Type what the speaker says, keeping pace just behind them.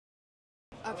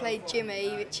I played Jimmy,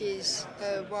 which is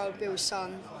Wild Bill's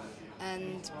son,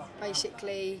 and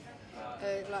basically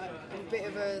like I'm a bit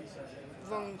of a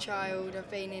wrong child. I've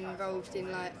been involved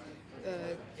in like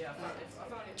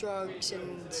drugs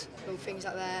and all things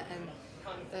like that,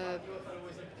 and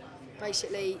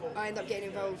basically I end up getting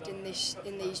involved in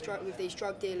with these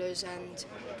drug dealers, and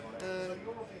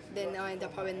then I end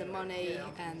up owing them money,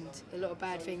 and a lot of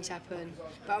bad things happen.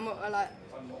 But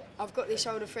I've got this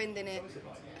older friend in it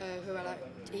who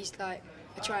I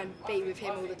try and be with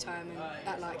him all the time and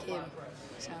act like him.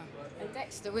 So. And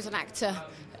Dexter was an actor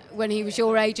when he was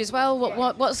your age as well.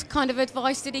 What kind of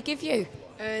advice did he give you?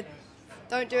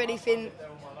 Don't do anything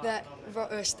that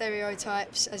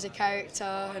stereotypes as a character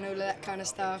and all of that kind of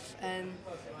stuff. And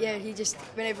yeah, he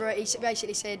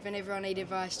basically said whenever I need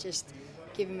advice, just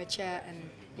give him a chat, and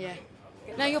yeah.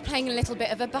 Now you're playing a little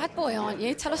bit of a bad boy, aren't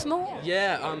you? Tell us more.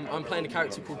 Yeah, I'm playing a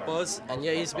character called Buzz, and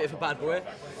yeah, he's a bit of a bad boy.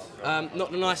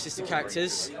 Not the nicest of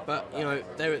characters, but you know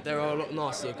there are a lot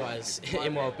nastier guys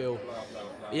in Wild Bill.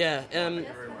 Yeah,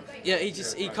 yeah,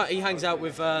 he hangs out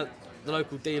with the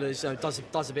local dealers,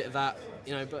 does a bit of that.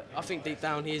 You know, but I think deep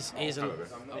down he is a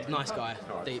nice guy,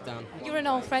 deep down. You're an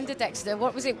old friend of Dexter.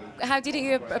 What was it? How did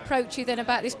he approach you then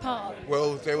about this part?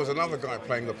 Well, there was another guy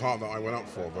playing the part that I went up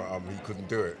for, but he couldn't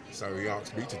do it, so he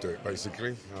asked me to do it, basically.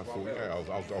 And I thought,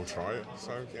 yeah, I'll try it.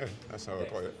 So, yeah, that's how I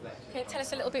got it. Can you tell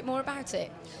us a little bit more about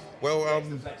it? Well,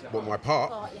 my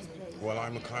part? Well,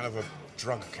 I'm a kind of a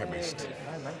drug chemist,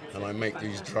 and I make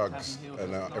these drugs,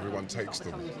 and everyone takes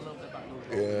them.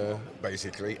 Yeah,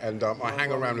 basically, and I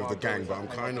hang around with the gang, but I'm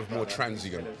kind of more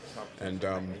transient, and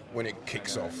when it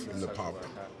kicks off in the pub,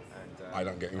 I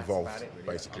don't get involved,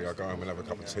 basically. I go home and have a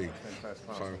cup of tea.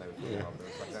 So, yeah.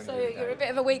 So you're a bit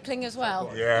of a weakling as well?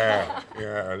 Yeah,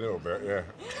 yeah, a little bit,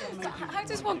 yeah. How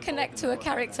does one connect to a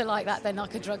character like that then,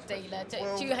 like a drug dealer?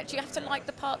 Do you have to like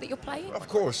the part that you're playing? Of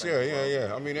course,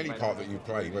 yeah. I mean, any part that you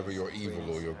play, whether you're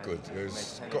evil or you're good,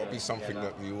 there's got to be something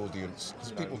that the audience,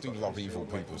 because people do love evil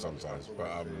people sometimes, but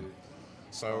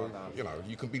so, you know,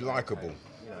 you can be likeable,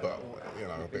 but, you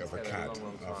know, a bit of a cad.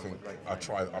 I think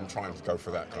I'm trying to go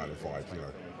for that kind of vibe, you know,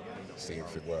 see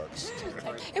if it works.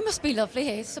 It must be lovely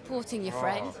here, supporting your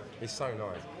friend. It's so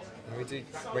nice.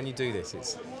 When you do this,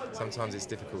 sometimes it's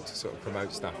difficult to sort of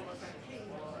promote stuff.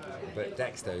 But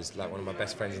Dexter is like one of my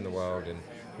best friends in the world, and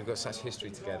we've got such history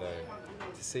together.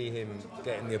 To see him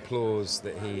getting the applause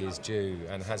that he is due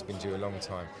and has been due a long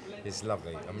time is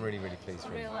lovely. I'm really, really pleased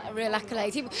for him. A real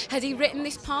accolade. Has he written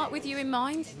this part with you in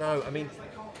mind? No, I mean,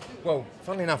 well,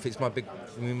 funnily enough, it's my big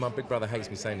brother hates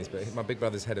me saying this, but my big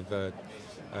brother's head of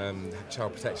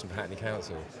child protection for Hackney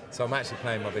Council. So I'm actually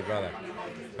playing my big brother.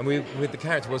 And the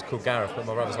character was called Gareth, but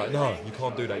my brother's like, no, you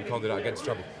can't do that, I get into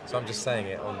trouble. So I'm just saying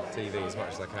it on TV as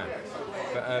much as I can.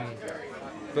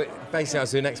 But basically I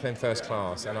was doing X-Men First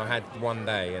Class, and I had one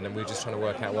day, and then we were just trying to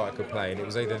work out what I could play, and it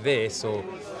was either this or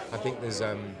I think there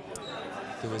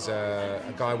was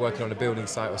a guy working on a building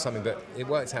site or something, but it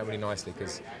worked out really nicely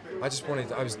because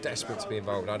I was desperate to be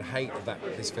involved. I'd hate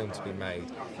this film to be made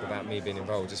without me being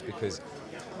involved, just because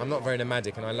I'm not very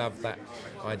nomadic, and I love that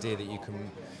idea that you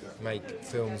can make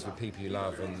films with people you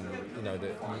love, and you know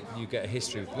that you get a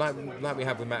history like we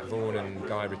have with Matt Vaughan and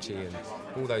Guy Ritchie and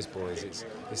all those boys. It's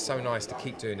so nice to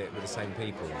keep doing it with the same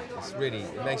people.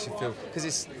 It makes you feel, because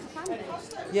it's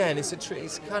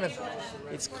kind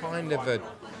of a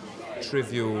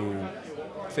trivial,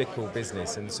 fickle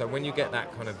business, and so when you get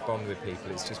that kind of bond with people,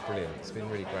 it's just brilliant. It's been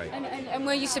really great. And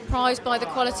were you surprised by the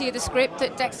quality of the script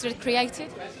that Dexter had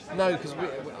created? No, because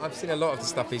I've seen a lot of the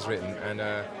stuff he's written,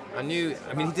 and he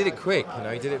did it quick, you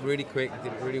know, he did it really quick, he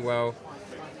did it really well,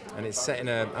 and it's set in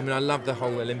I love the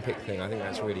whole Olympic thing. I think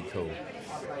that's really cool,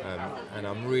 and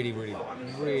I'm really, really,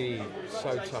 really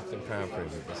so chuffed and proud for him.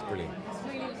 It's brilliant.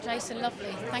 Jason,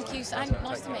 lovely. Thank you, and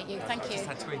nice to meet you. Thank you. I just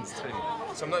had twins too,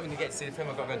 so I'm not even going to get to see the film.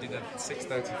 I've got to go and do the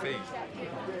 6:30 feed.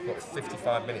 I've got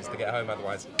 55 minutes to get home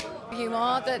otherwise. You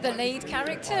are the lead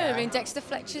character in Dexter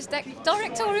Fletcher's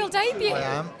directorial debut. I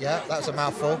am, yeah, that's a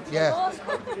mouthful, yeah.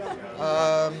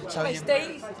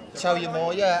 Tell you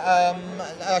more, yeah.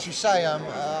 As you say,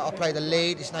 I play the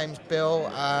lead. His name's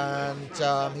Bill,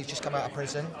 and he's just come out of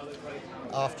prison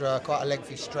after quite a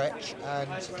lengthy stretch, and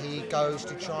he goes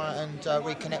to try and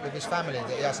reconnect with his family that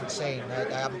he hasn't seen.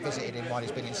 They haven't visited him while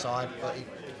he's been inside, but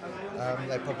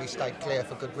they probably stayed clear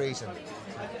for good reason.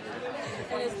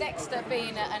 Well, as Dexter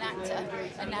being an actor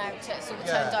and now sort of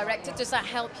turned director, does that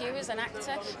help you as an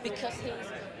actor, because he's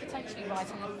potentially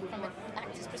writing from an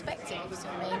actor's perspective? You know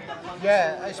what I mean?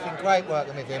 Yeah, it's been great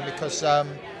working with him, because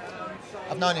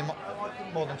I've known him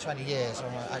more than 20 years.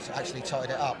 I actually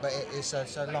totted it up, but it's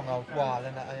a long old while,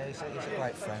 and he's a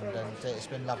great friend, and it's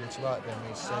been lovely to work with him.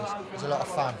 He's a lot of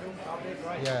fun.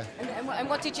 Yeah. And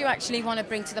what did you actually want to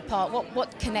bring to the part?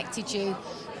 What connected you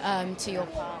to your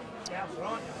part?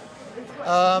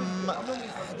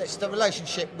 It's the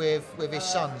relationship with his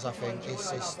sons, I think,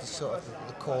 is sort of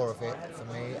the core of it for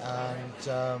me,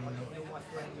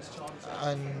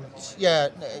 and yeah,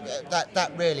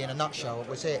 that really in a nutshell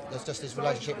was it. There's just his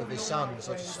relationship with his sons.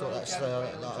 I just thought that's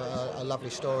a lovely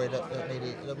story that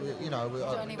needed,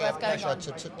 pressure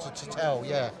to tell.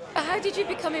 Yeah. How did you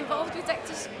become involved with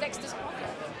Dexter's project?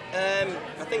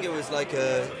 I think it was like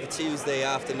a Tuesday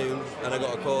afternoon, and I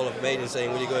got a call off a agent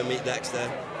saying, "Will you go and meet Dexter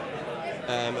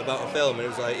about a film?" And it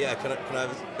was like, "Yeah, can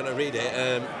I read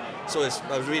it?" So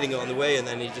I was reading it on the way, and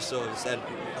then he just sort of said,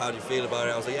 "How do you feel about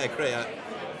it?" I was like, "Yeah, great.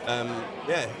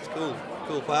 Yeah, it's cool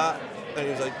part." And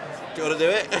he was like, "Do you want to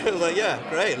do it?" I was like, "Yeah,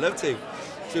 great, I'd love to."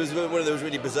 So it was one of those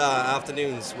really bizarre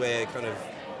afternoons where it kind of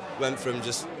went from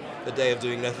just a day of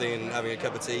doing nothing and having a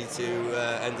cup of tea to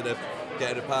ended up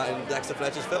getting a part in Dexter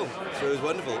Fletcher's film. So it was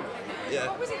wonderful. Yeah.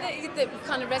 What was it that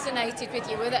kind of resonated with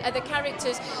you? Are the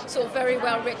characters sort of very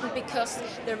well written because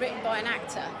they're written by an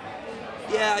actor?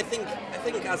 Yeah, I think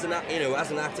as an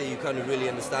actor, you kind of really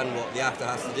understand what the actor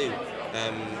has to do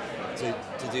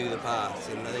to do the part,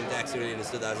 and I think Dexter really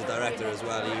understood that as a director as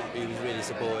well. He was really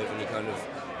supportive, and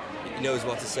he knows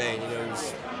what to say, and he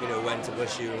knows when to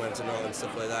push you and when to not and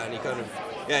stuff like that. And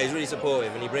he's really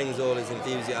supportive, and he brings all his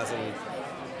enthusiasm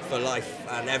for life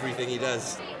and everything he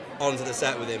does onto the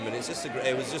set with him, and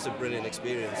it was just a brilliant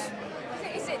experience.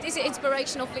 Is it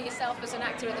inspirational for yourself as an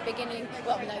actor at the beginning?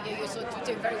 Well, no, you're sort of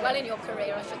doing very well in your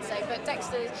career, I should say, but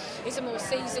Dexter is a more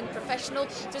seasoned professional.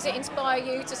 Does it inspire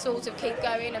you to sort of keep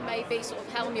going and maybe sort of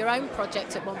helm your own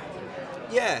project at one point?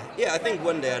 Yeah, I think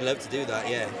one day I'd love to do that,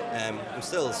 yeah. I'm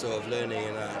still sort of learning,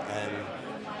 and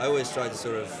I always try to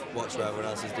sort of watch what everyone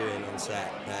else is doing on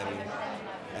set.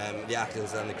 The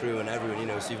actors and the crew and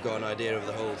everyone, so you've got an idea of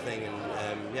the whole thing,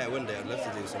 and one day I'd love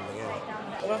to do something, yeah.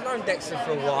 Well, I've known Dexter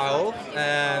for a while.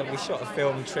 We shot a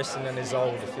film, Tristan and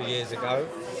Isolde, a few years ago.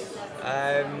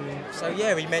 So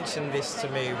yeah, he mentioned this to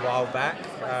me a while back,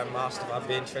 asked if I'd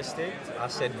be interested. I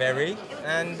said very,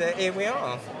 and here we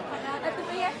are. At the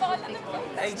BFI London Film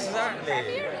Festival.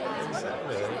 Exactly.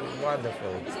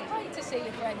 Wonderful. Is it great to see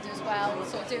your friend as well,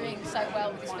 sort of doing so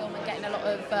well with this film and getting a lot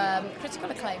of critical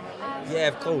acclaim? Yeah,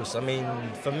 of course. I mean,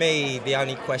 for me, the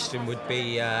only question would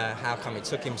be how come it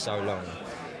took him so long?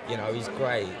 He's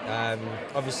great.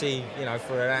 Obviously,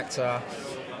 for an actor,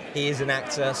 he is an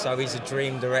actor, so he's a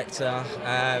dream director.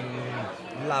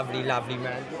 Lovely, lovely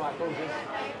man.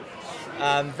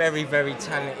 Very, very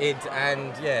talented,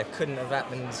 and yeah, couldn't have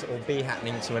happened or be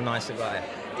happening to a nicer guy.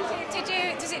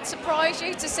 Does it surprise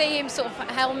you to see him sort of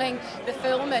helming the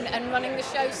film and running the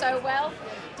show so well?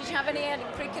 Did you have any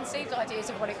preconceived ideas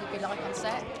of what it would be like on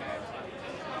set?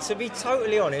 To be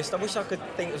totally honest, I wish I could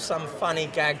think of some funny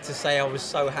gag to say I was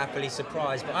so happily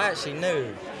surprised, but I actually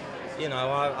knew.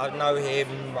 I know him,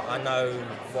 I know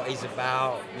what he's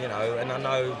about, and I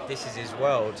know this is his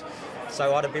world.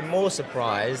 So I'd have been more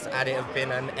surprised had it have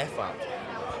been an F-up.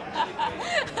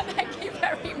 Thank you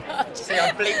very much. See,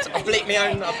 I bleeped my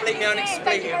own expletive.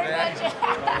 Thank you very much.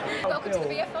 Welcome to the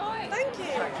BFI. Thank you.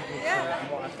 Yeah.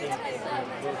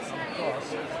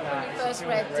 When you first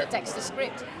read Dexter's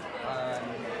script.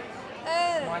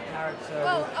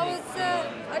 Well,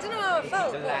 I don't know how I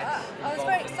felt, but I was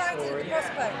very excited at the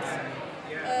prospect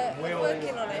of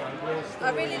working on it. I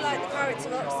really liked the character,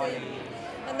 obviously.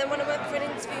 And then when I went for an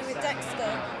interview with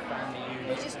Dexter,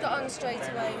 we just got on straight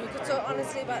away. We could talk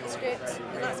honestly about the script,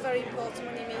 and that's very important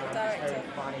when you meet a director.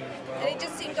 And it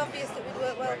just seemed obvious that we'd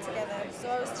work well together, so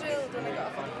I was thrilled when I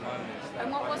got offered the part.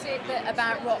 And what was it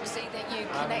about Roxy that you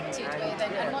connected with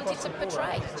and wanted to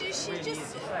portray? She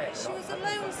was a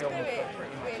lone spirit,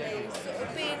 really, sort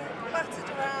of being battered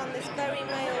around this very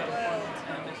male world.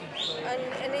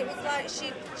 And it was like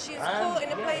she was caught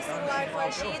in a place in life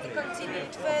where she either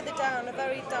continued further down a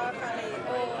very dark alley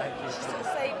or she sort of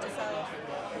saved herself.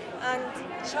 And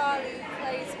Charlie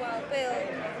plays well, Bill,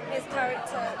 his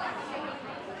character,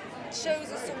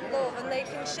 shows us some love, and they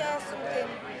can share something,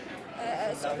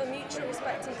 sort of a mutual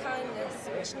respect and kindness,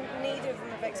 which neither of them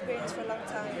have experienced for a long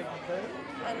time.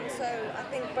 And so I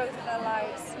think both of their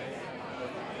lives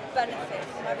benefit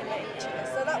from having met each other.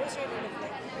 So that was really lovely.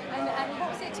 And what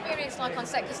was the experience like on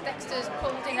set? Because Dexter's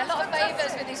pulled in a lot of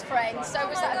favours with his friends, so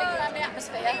was that a big family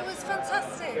atmosphere? It was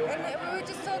fantastic, and we were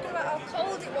just talking about how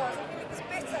cold it was. I mean, it was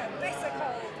bitter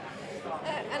cold.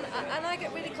 And I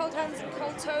get really cold hands and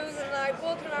cold toes, and I'm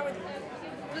walking around with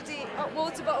bloody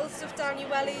water bottles stuffed down your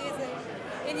wellies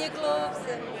and in your gloves,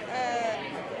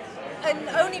 and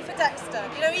only for Dexter.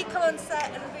 You know, he'd come on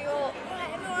set and be all,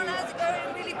 right, everyone, how's it going?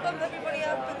 And really bum everybody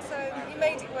up, and so he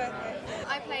made it worth it.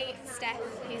 I play Steph,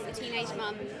 who's a teenage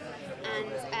mum,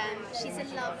 and she's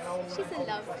in love. She's in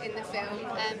love in the film.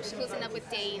 She falls in love with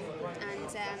Dean,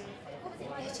 and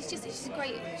yeah, she's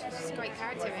a great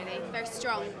character, really. Very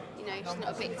strong. You know, she's not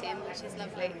a victim, which is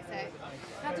lovely. So,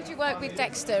 how did you work with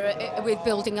Dexter with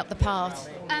building up the part?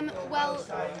 Well,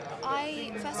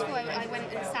 first of all I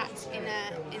went and sat in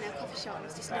a coffee shop and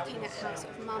was just looking at how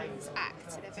sort of mums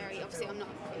act. They're very, obviously I'm not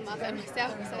a mother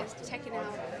myself, so I was checking out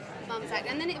mums act,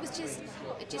 and then it was just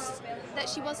that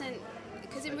she wasn't.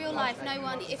 Because in real life, no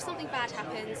one, if something bad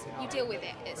happens, you deal with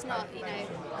it. It's not, you know,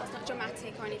 it's not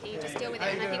dramatic or anything, you just deal with it.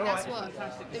 And I think that's what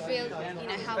the real, you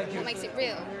know, what makes it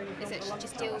real, is that she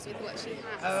just deals with what she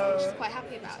has. She's quite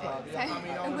happy about it. So.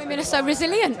 And women are so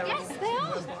resilient. Yes, they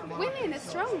are. Women are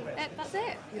strong. That's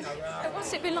it.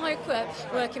 What's it been like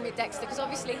working with Dexter? Because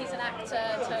obviously he's an actor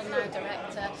turned now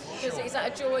director. Is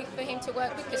that a joy for him to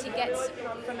work with? Because he gets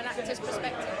from an actor's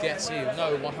perspective. Gets you.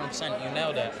 No, 100%. You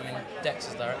nailed it. I mean,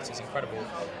 Dexter's director is incredible.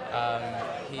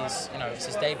 He's, you know, it's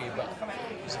his debut, but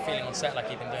it was a feeling on set like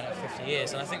he'd been doing it for 50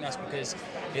 years, and I think that's because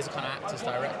he's a kind of actor's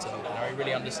director. You know, he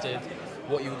really understood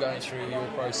what you were going through, your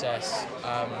process,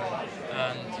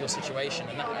 and your situation,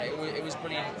 and it was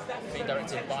brilliant being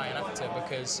directed by an actor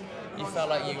because you felt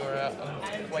like you were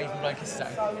waving blowing kisses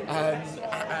at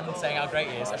him and saying how great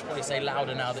he is. I should probably say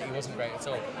louder now that he wasn't great at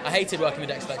all. I hated working with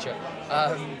Mr.Fletcher.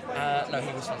 No,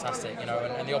 he was fantastic, you know,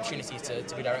 and the opportunity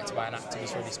to be directed by an actor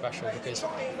was really special because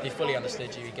he fully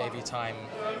understood you, he gave you time,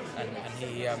 and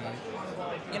he,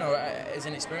 you know, as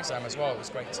an experienced time as well, it was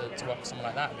great to work with someone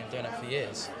like that. I've been doing it for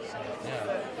years. So,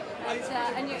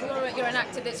 yeah. And you're an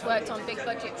actor that's worked on big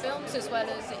budget films as well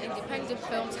as independent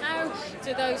films. How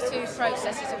do those two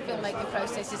processes of filmmaking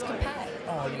processes compare?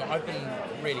 Oh, you know, I've been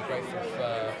really grateful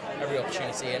for every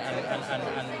opportunity, and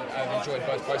I've enjoyed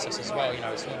both processes as well. You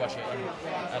know, small budget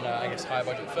and I guess higher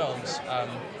budget films.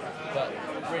 But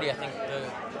really, I think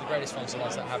the greatest films are the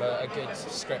ones that have a good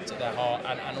script at their heart,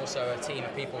 and also a team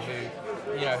of people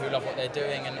who, you know, who love what they're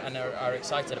doing and are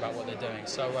excited about what they're doing.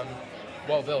 So,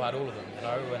 Wild Bill had all of them, you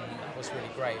know, and that was really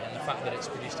great. And the fact that it's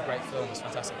produced a great film is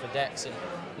fantastic for Dex, and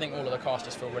I think all of the cast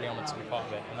just feel really honoured to be part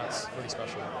of it, and that's really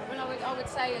special. Well, I would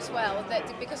say as well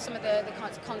that because some of the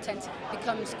kinds of content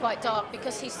becomes quite dark,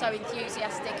 because he's so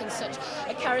enthusiastic and such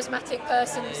a charismatic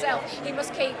person himself, he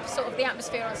must keep sort of the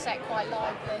atmosphere on set quite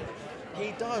lively.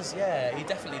 He does, yeah, he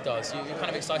definitely does. You're kind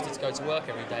of excited to go to work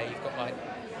every day. You've got like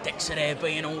Dexter there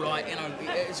being all like, you know,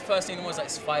 it's first thing in the morning,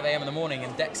 it's like 5 a.m. in the morning,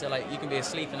 and Dexter, like, you can be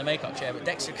asleep in the makeup chair, but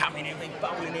Dexter coming in,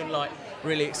 bubbling in, like,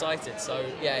 really excited. So,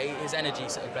 yeah, his energy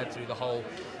sort of bled through the whole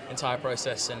entire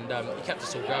process, and he kept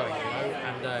us all going, you know,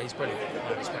 and he's brilliant.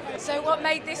 I respect it. So what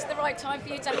made this the right time for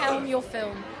you to helm your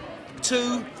film?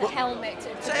 To helm it.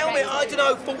 To helm it, I don't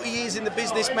know, 40 years in the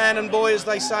business, man and boy, as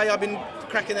they say. I've been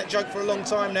cracking that joke for a long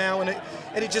time now, and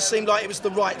it just seemed like it was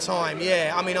the right time,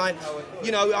 yeah. I mean, I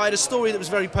had a story that was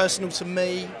very personal to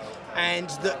me, and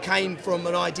that came from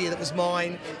an idea that was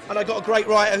mine, and I got a great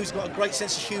writer who's got a great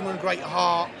sense of humour and great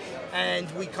heart, and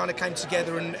we kind of came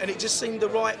together, and it just seemed the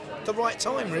right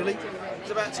time, really. It's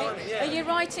about time, yeah. Are you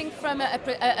writing from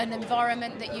an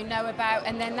environment that you know about,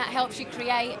 and then that helps you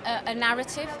create a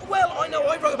narrative? Well, I know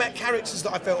I wrote about characters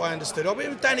that I felt I understood. I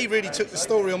mean, Danny really took the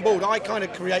story on board. I kind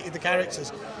of created the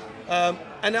characters.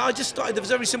 And I just started, the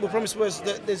very simple premise was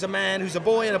that there's a man who's a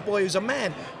boy and a boy who's a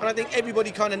man. And I think everybody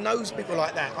kind of knows people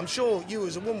like that. I'm sure you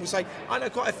as a woman would say, I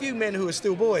know quite a few men who are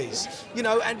still boys, you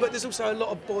know, but there's also a lot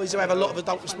of boys who have a lot of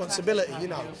adult responsibility, you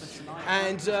know.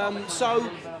 And so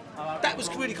that was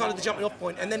really kind of the jumping off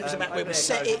point. And then it was about where we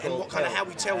set it and how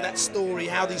we tell that story,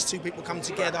 how these two people come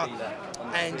together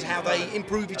and how they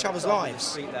improve each other's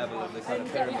lives. And you've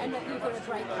got a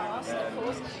great cast, of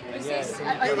course. Was this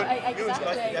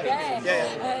exactly? Yeah.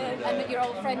 And your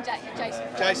old friend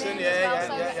Jason,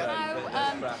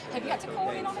 yeah. Have you had to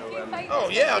call in on a few favours? Oh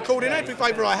yeah, I called in every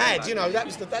favour I had. You know,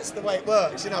 that's the way it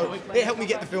works. You know, it helped me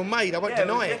get the film made. I won't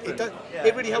deny it.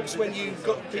 It really helps when you've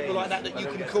got people like that you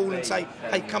can call and say,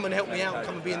 hey, come and help me out,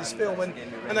 come and be in this film, and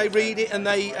they read it and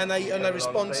they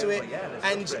respond to it.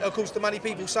 And of course, the money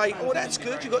people say, oh, that's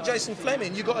good. You've got Jason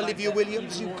Flemyng, you've got Olivia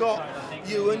Williams, you've got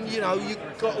Ewan, you know, you've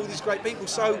got all these great people.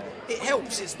 So it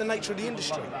helps. It's the nature of the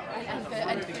industry. And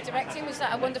for directing, was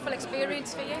that a wonderful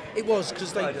experience for you? It was,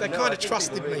 because they kind of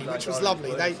trusted me, which was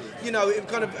lovely. They, you know, it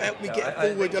kind of helped me get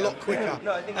forward a lot quicker.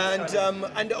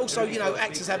 And also, you know,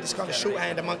 actors have this kind of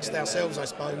shorthand amongst ourselves, I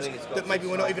suppose, that maybe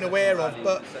we're not even aware of.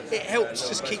 But it helps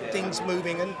just keep things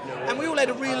moving. And we all had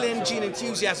a real energy and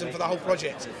enthusiasm for the whole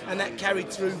project, and that carried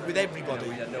through with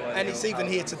everybody. And it's even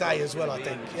here today as well, I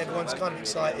think. Everyone's kind of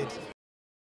excited.